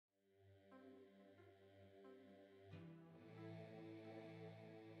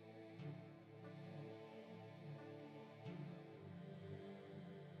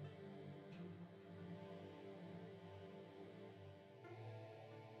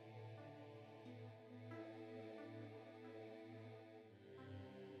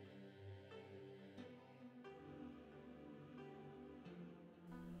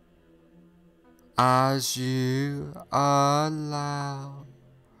as you allow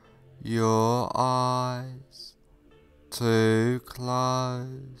your eyes to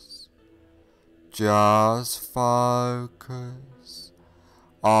close, just focus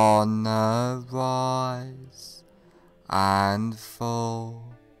on the rise and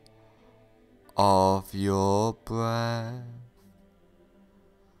fall of your breath,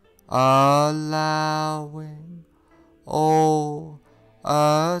 allowing all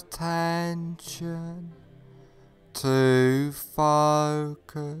attention to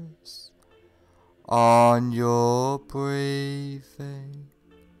focus on your breathing,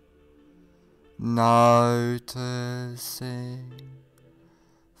 noticing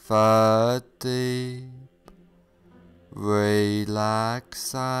the deep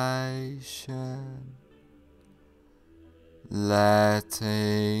relaxation,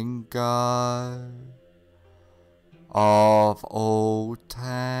 letting go of all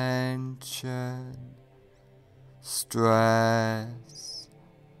tension, stress,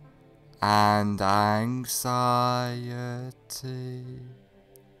 and anxiety,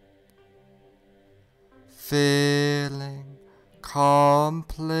 feeling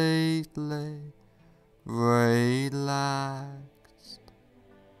completely relaxed.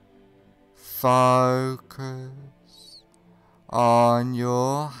 Focus on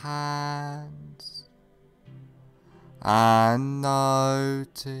your hands and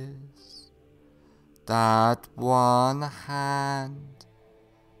notice that one hand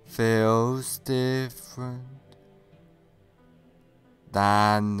feels different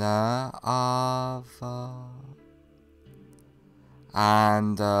than the other,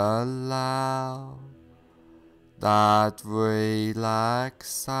 and allow that relaxation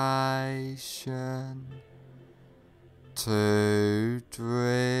to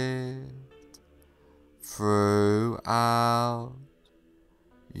drift throughout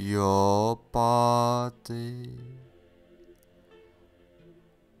your body,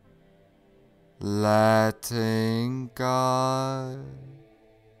 letting go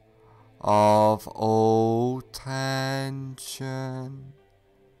of all tension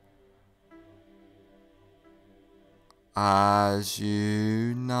as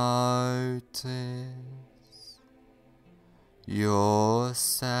you notice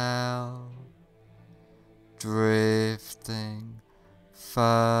yourself drifting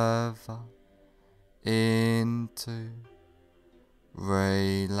further into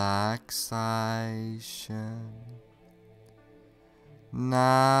relaxation.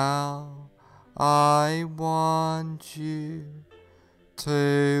 Now I want you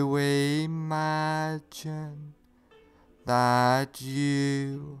to imagine that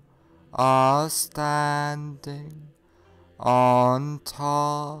you are standing on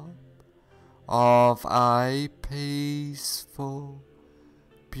top of a peaceful,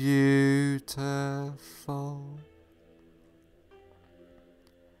 beautiful,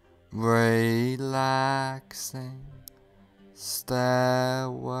 relaxing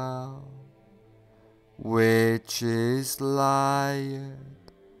stairwell, which is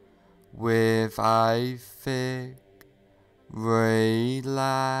layered with a thick,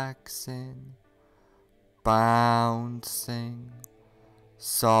 relaxing, bouncing,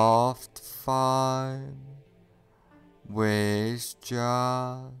 soft foam, which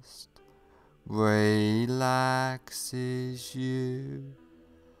just relaxes you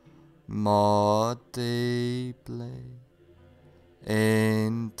more deeply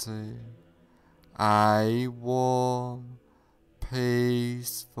into a warm,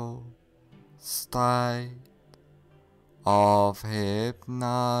 peaceful state of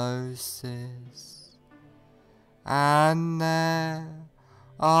hypnosis. And there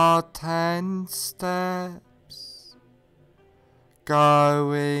are 10 steps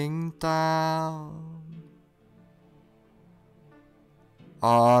going down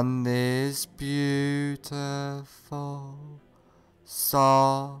on this beautiful,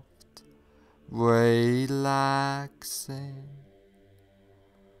 soft, relaxing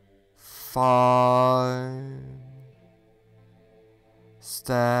foam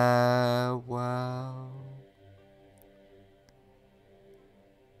stairwell.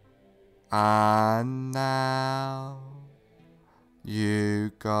 And now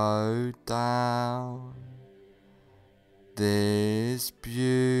you go down this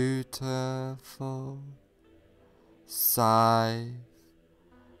beautiful, safe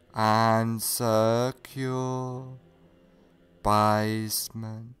and secure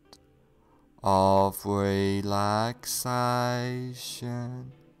basement of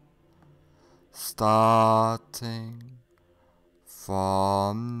relaxation, starting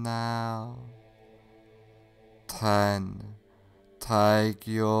from now. 10 take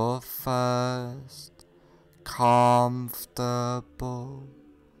your first comfortable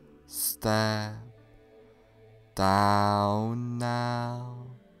step down now,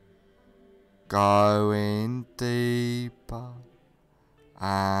 going deeper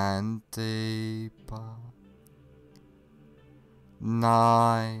and deeper.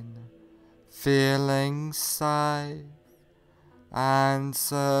 9. Feeling safe and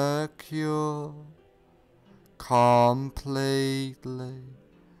secure, completely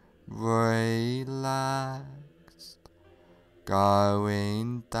relaxed,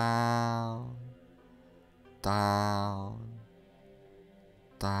 going down, down,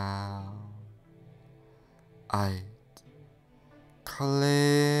 down. 8.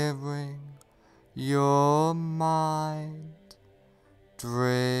 Clearing your mind,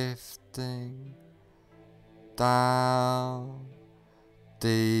 drifting down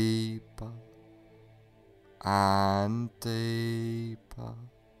deeper and deeper.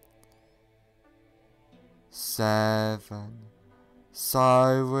 7.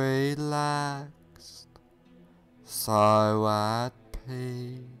 So relaxed, so at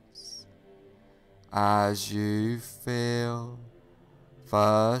peace, as you feel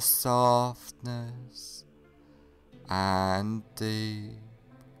the softness and deep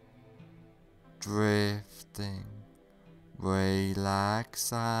drifting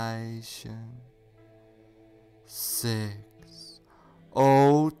relaxation. 6.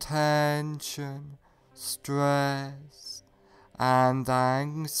 All tension, stress and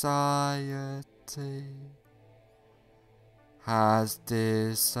anxiety has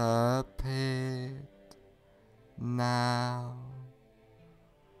disappeared now,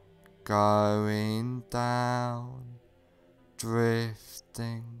 going down,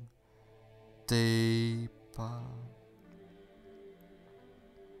 drifting deeper.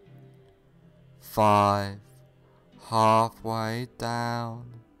 5. Halfway down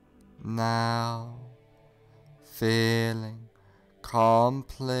now, feeling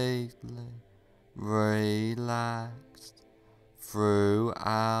completely relaxed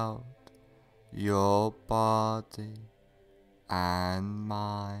throughout your body and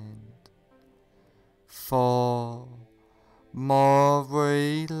mind. 4. More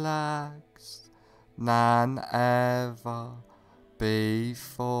relaxed than ever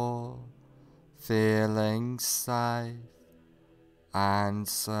before, feeling safe and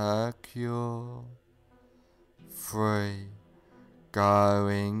secure. 3.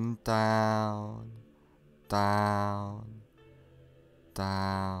 Going down, down,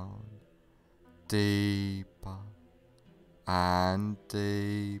 down, deeper and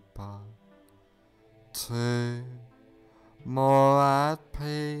deeper. 2. More at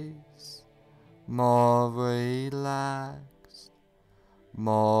peace, more relaxed,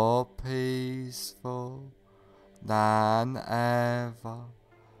 more peaceful than ever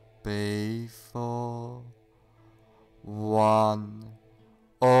before. 1.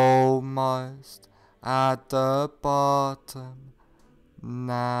 Almost at the bottom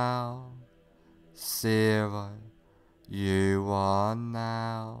now. 0. You are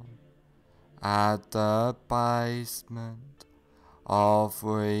now at the basement of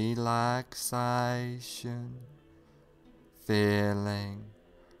relaxation, feeling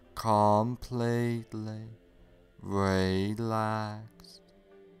completely relaxed.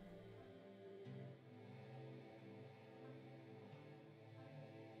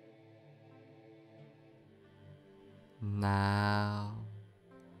 Now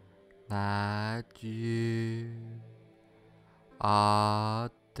that you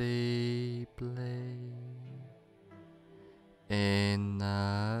are deeply in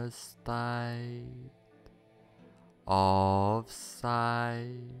a state of safe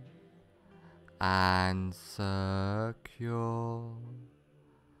and secure,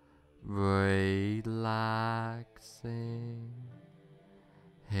 relaxing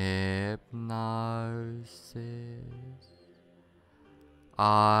hypnosis,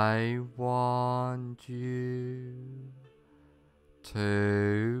 I want you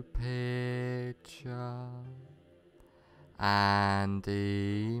to picture and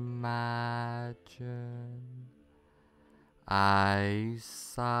imagine a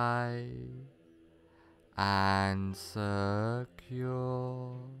safe and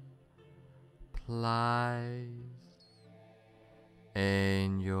secure place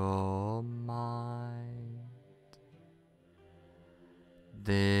in your mind.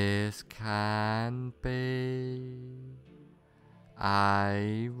 This can be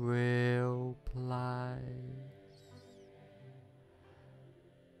a real place,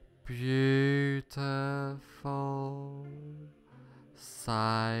 beautiful,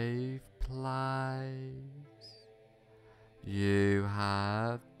 safe place you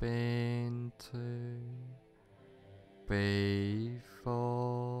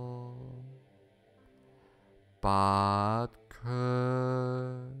but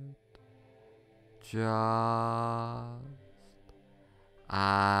could just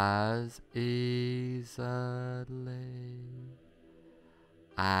as easily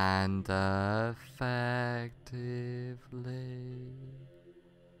and effectively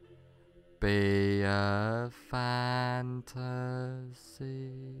be a fantasy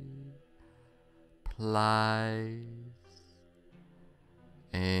place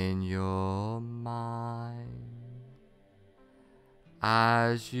in your mind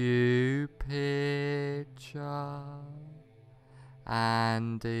as you picture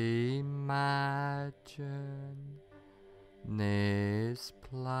and imagine this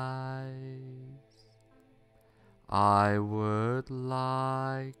place. I would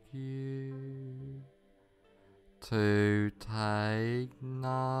like you to take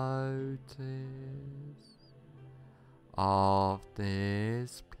notice of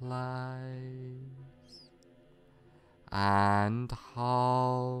this place and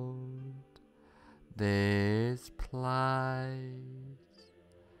hold this place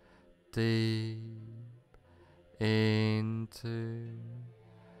deep into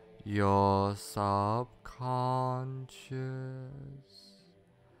your subconscious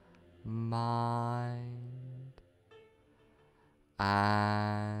mind,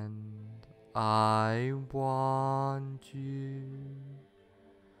 and I want you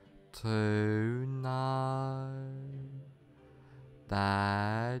to know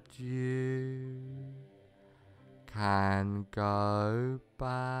that you can go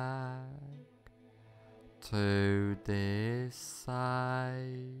back to this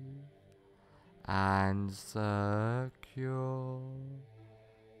safe and secure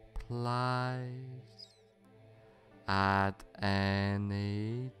place at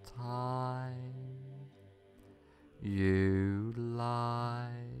any time you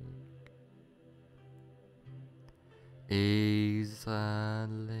like, easily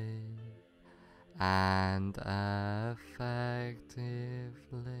and effectively.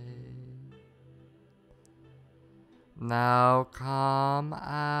 Now come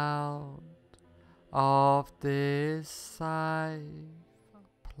out of this safe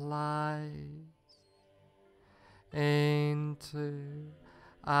place into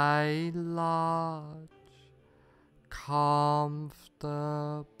a large, comfortable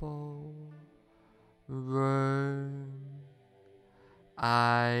room,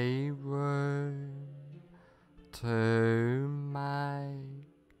 a room to make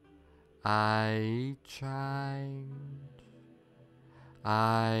a change,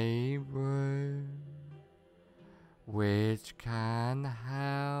 a room which can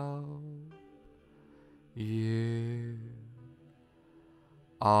help you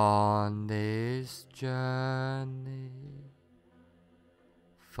on this journey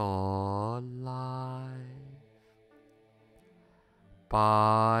for life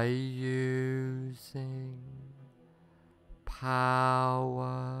by using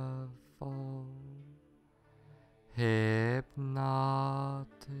powerful hypnotic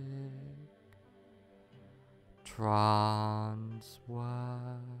trance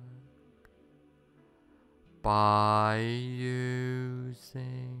work, by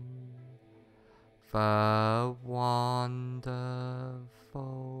using the wonderful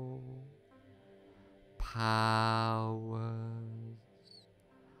powers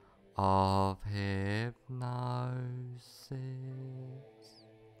of hypnosis.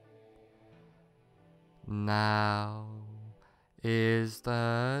 Now is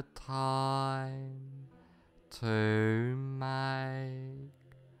the time to make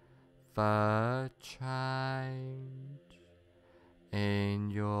the change in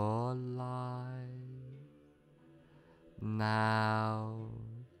your life. Now's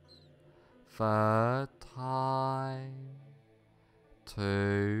the time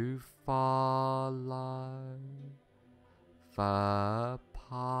to follow the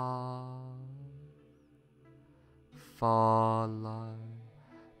path, follow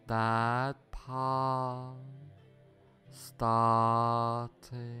that path, starting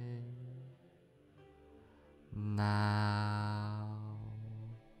now.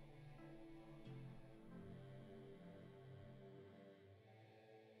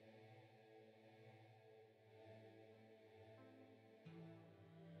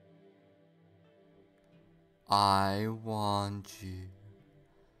 I want you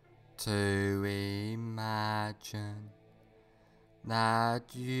to imagine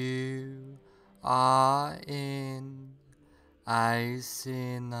that you are in a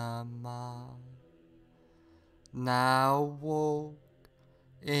cinema. Now walk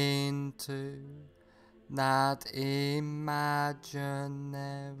into that imaginary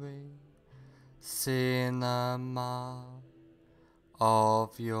cinema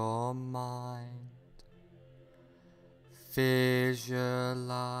of your mind. Visualize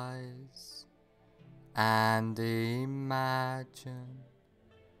and imagine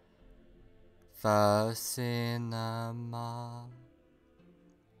the cinema.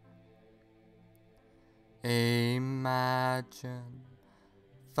 Imagine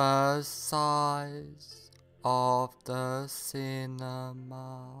the size of the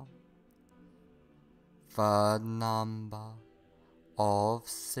cinema, the number of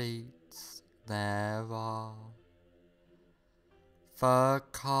seats there are, the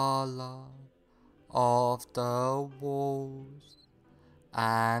color of the walls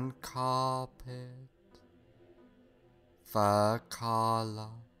and carpet, the color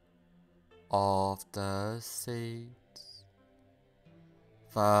of the seats,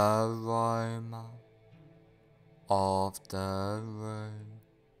 the aroma of the room,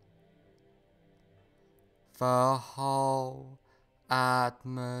 the whole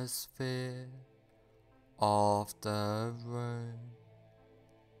atmosphere of the room.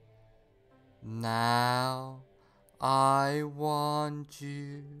 Now I want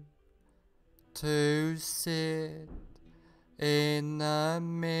you to sit in the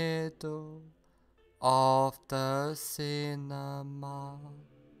middle of the cinema,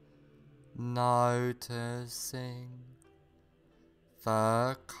 noticing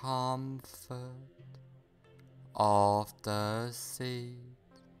the comfort of the seat.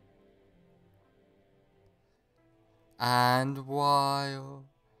 And while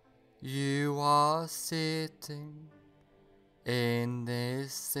you are sitting in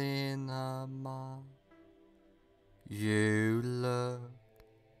this cinema, you look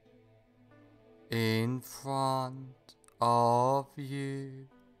in front of you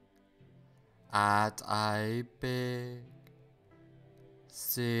at a big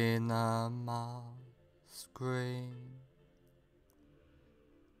cinema screen,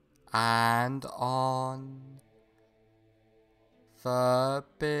 and on the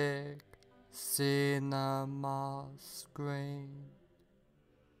big cinema screen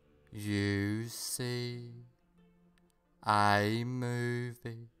you see a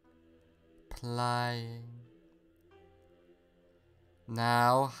movie playing.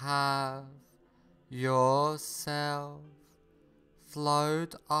 Now have yourself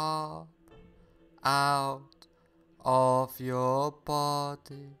float up out of your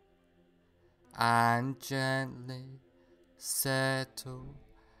body and gently settle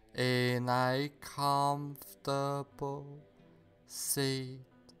in a comfortable seat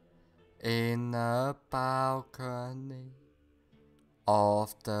in the balcony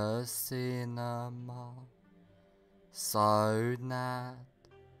of the cinema, so that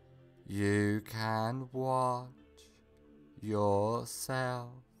you can watch yourself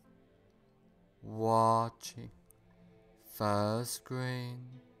watching the screen.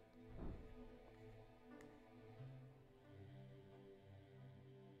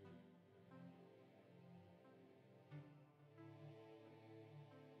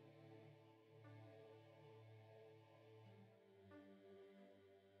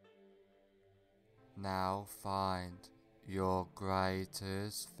 Now find your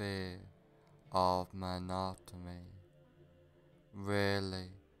greatest fear of monotony. Really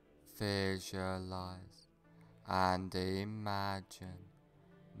visualize and imagine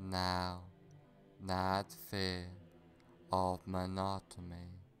now that fear of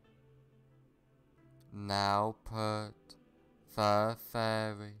monotony. Now put the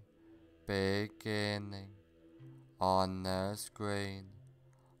very beginning on the screen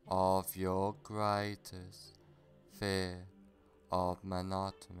of your greatest fear of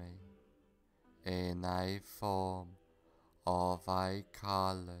monotony in a form of a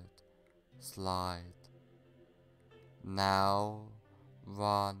colored slide. Now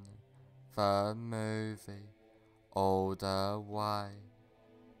run the movie all the way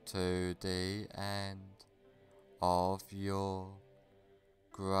to the end of your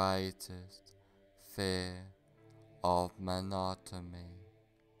greatest fear of monotony.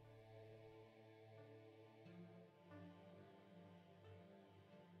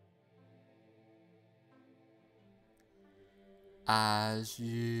 As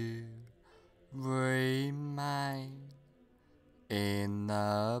you remain in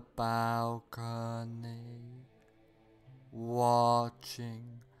the balcony,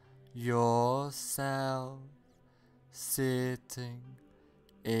 watching yourself sitting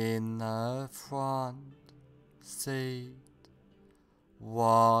in the front seat,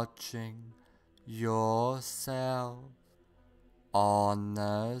 watching yourself on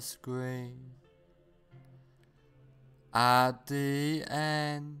the screen. At the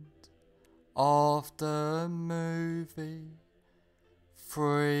end of the movie.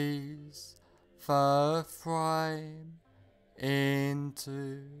 Freeze the frame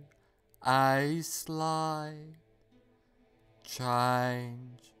into a slide.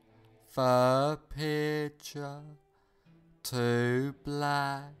 Change the picture to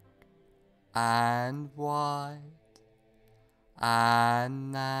black and white.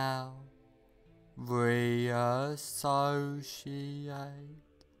 And now reassociate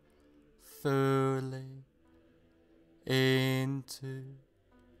fully into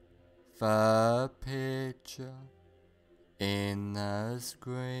the picture in the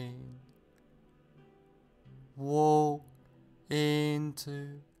screen. Walk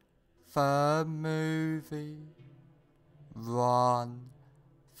into the movie. Run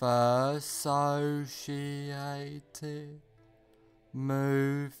the associated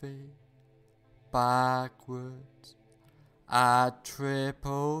movie backwards at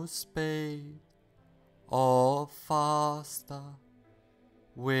triple speed or faster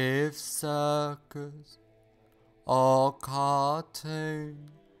with circus or cartoon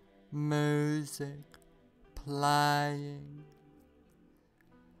music playing,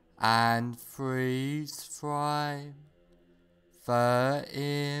 and freeze frame the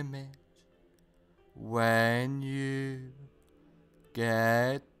image when you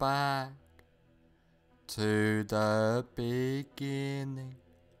get back to the beginning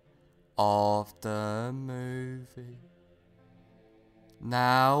of the movie.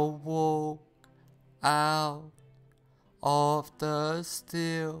 Now walk out of the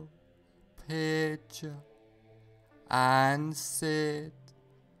still picture and sit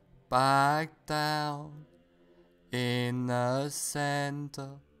back down in the center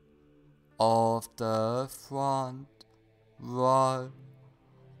of the front row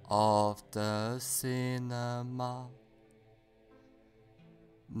of the cinema.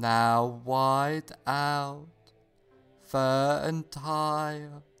 Now white out the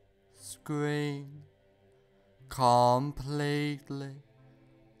entire screen. Completely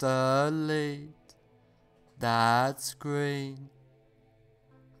delete that screen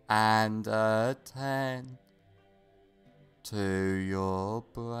and attend to your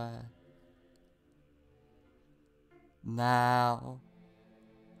breath. Now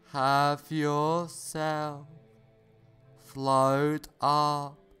have yourself float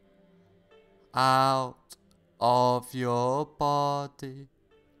up out of your body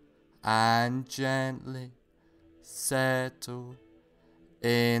and gently settle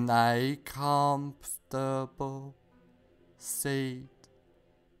in a comfortable seat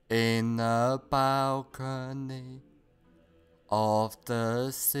in the balcony of the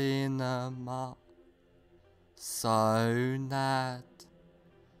cinema, so that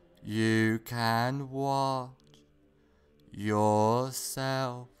you can watch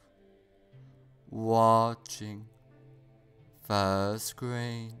yourself watching the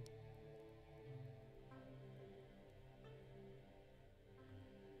screen.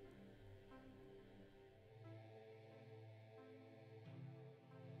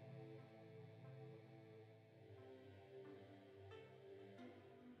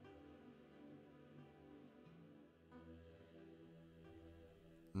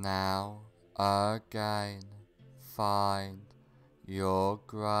 Now again find your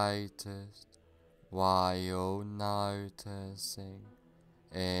greatest while noticing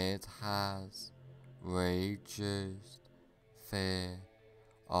it has reduced fear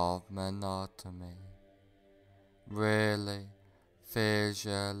of monotony. Really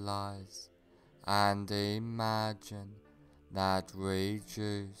visualize and imagine that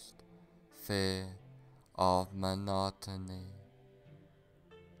reduced fear of monotony.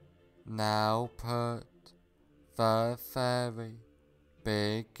 Now put the very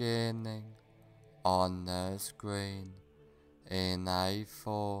beginning on the screen in a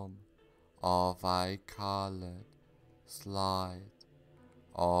form of a colored slide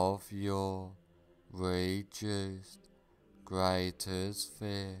of your reduced greatest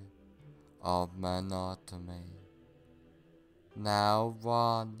fear of monotony. Now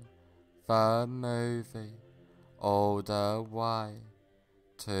run the movie all the way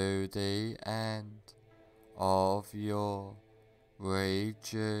to the end of your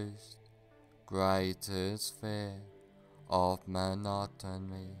reduced greatest fear of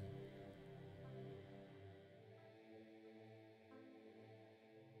monotony.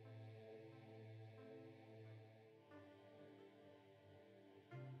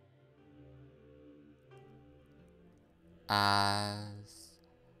 As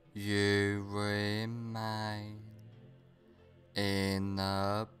you remain in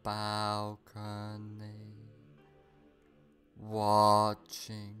the balcony,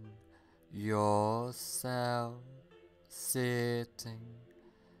 watching yourself sitting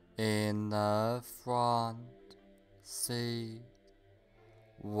in the front seat,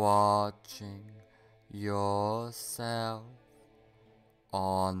 watching yourself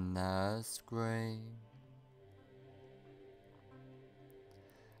on the screen.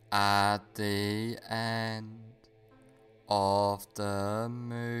 At the end of the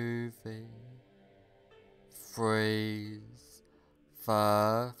movie, freeze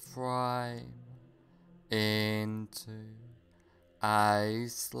the frame into a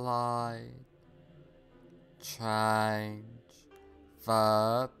slide, change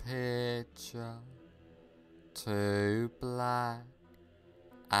the picture to black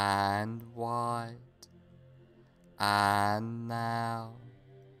and white, and now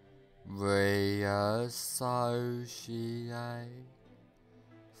reassociate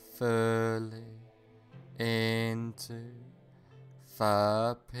fully into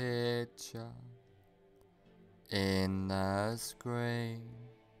the picture in the screen.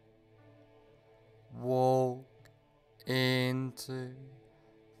 Walk into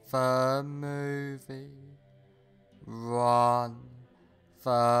the movie, run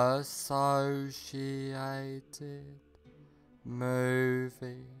the associated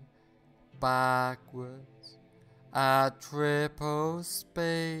movie backwards at triple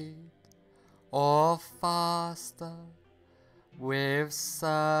speed or faster with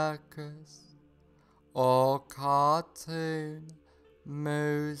circus or cartoon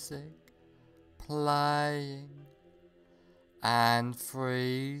music playing, and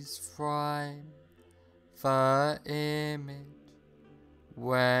freeze frame the image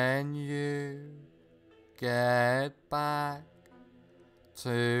when you get back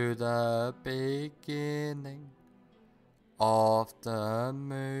to the beginning of the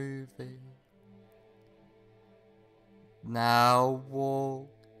movie. Now walk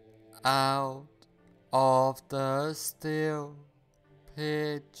out of the still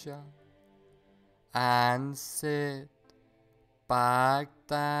picture and sit back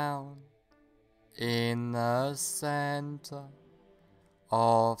down in the center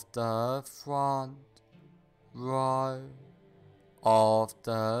of the front row of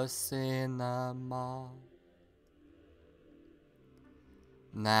the cinema.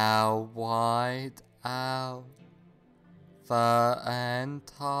 Now wide out the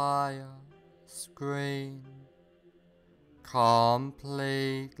entire screen,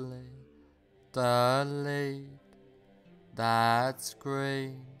 completely delete that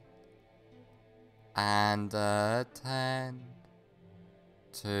screen and attend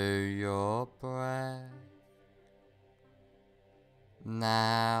to your breath.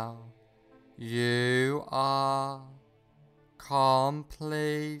 Now you are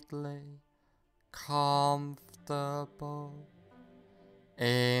completely comfortable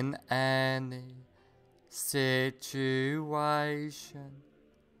in any situation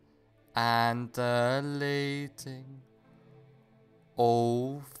and deleting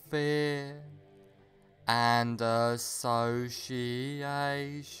all fear and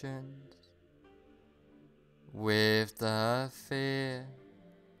associations with the fear,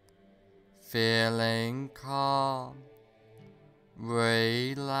 feeling calm,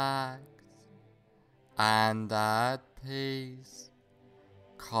 relaxed, and at peace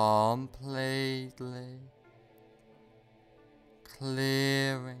completely,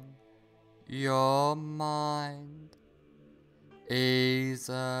 clearing your mind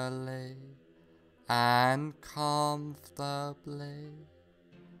easily and comfortably.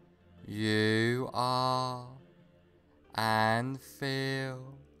 You are and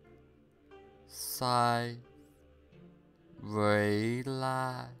feel safe,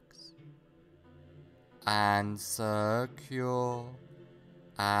 relaxed, and secure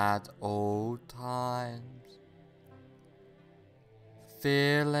at all times,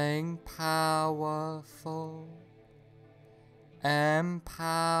 feeling powerful,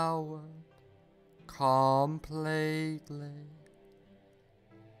 empowered completely,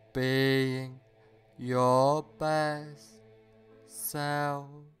 being your best self.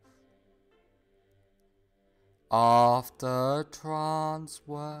 After trance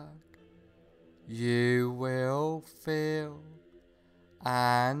work, you will feel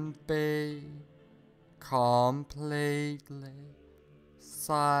and be completely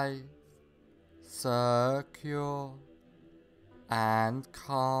safe, secure, and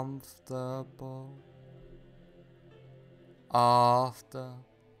comfortable. After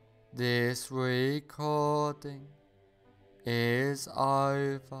this recording is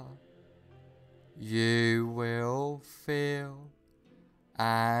over, you will feel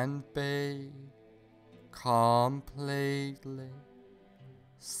and be completely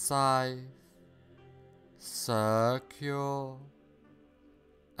safe, secure,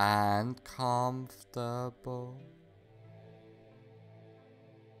 and comfortable.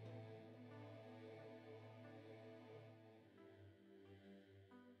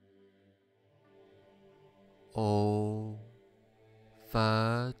 All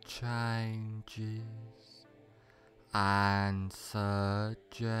the changes and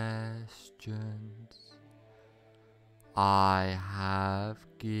suggestions I have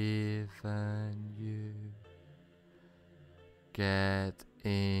given you get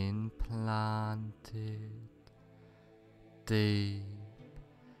implanted deep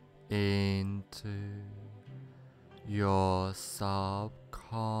into your subconscious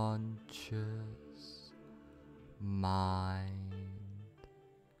mind.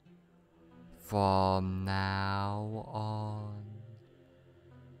 From now on,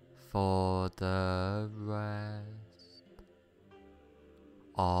 for the rest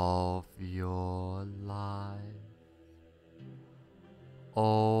of your life,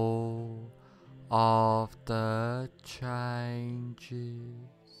 all of the changes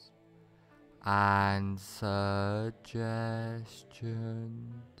and suggestions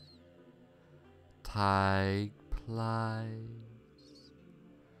take place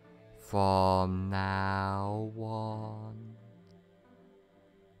from now on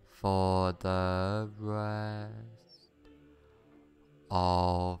for the rest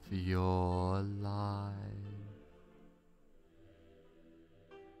of your life.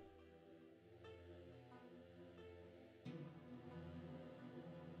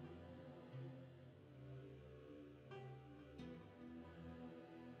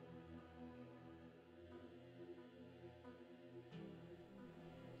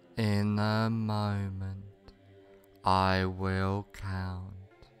 In a moment, I will count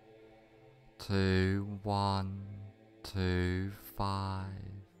to 1 to 5,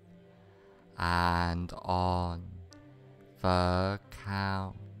 and on the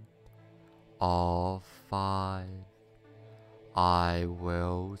count of 5, I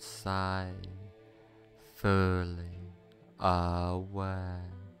will say fully aware.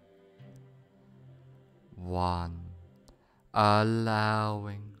 1.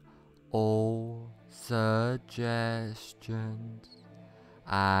 Allowing all suggestions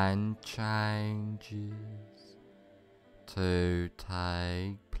and changes to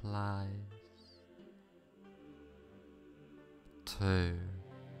take place. 2.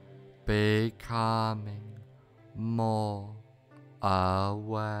 Becoming more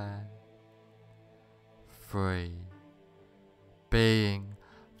aware. 3. Being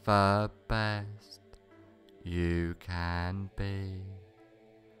the best you can be.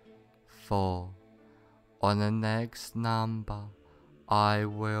 4. On the next number, I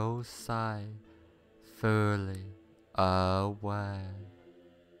will say fully aware.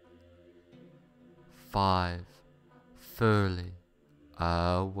 5. Fully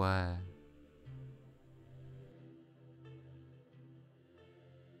aware.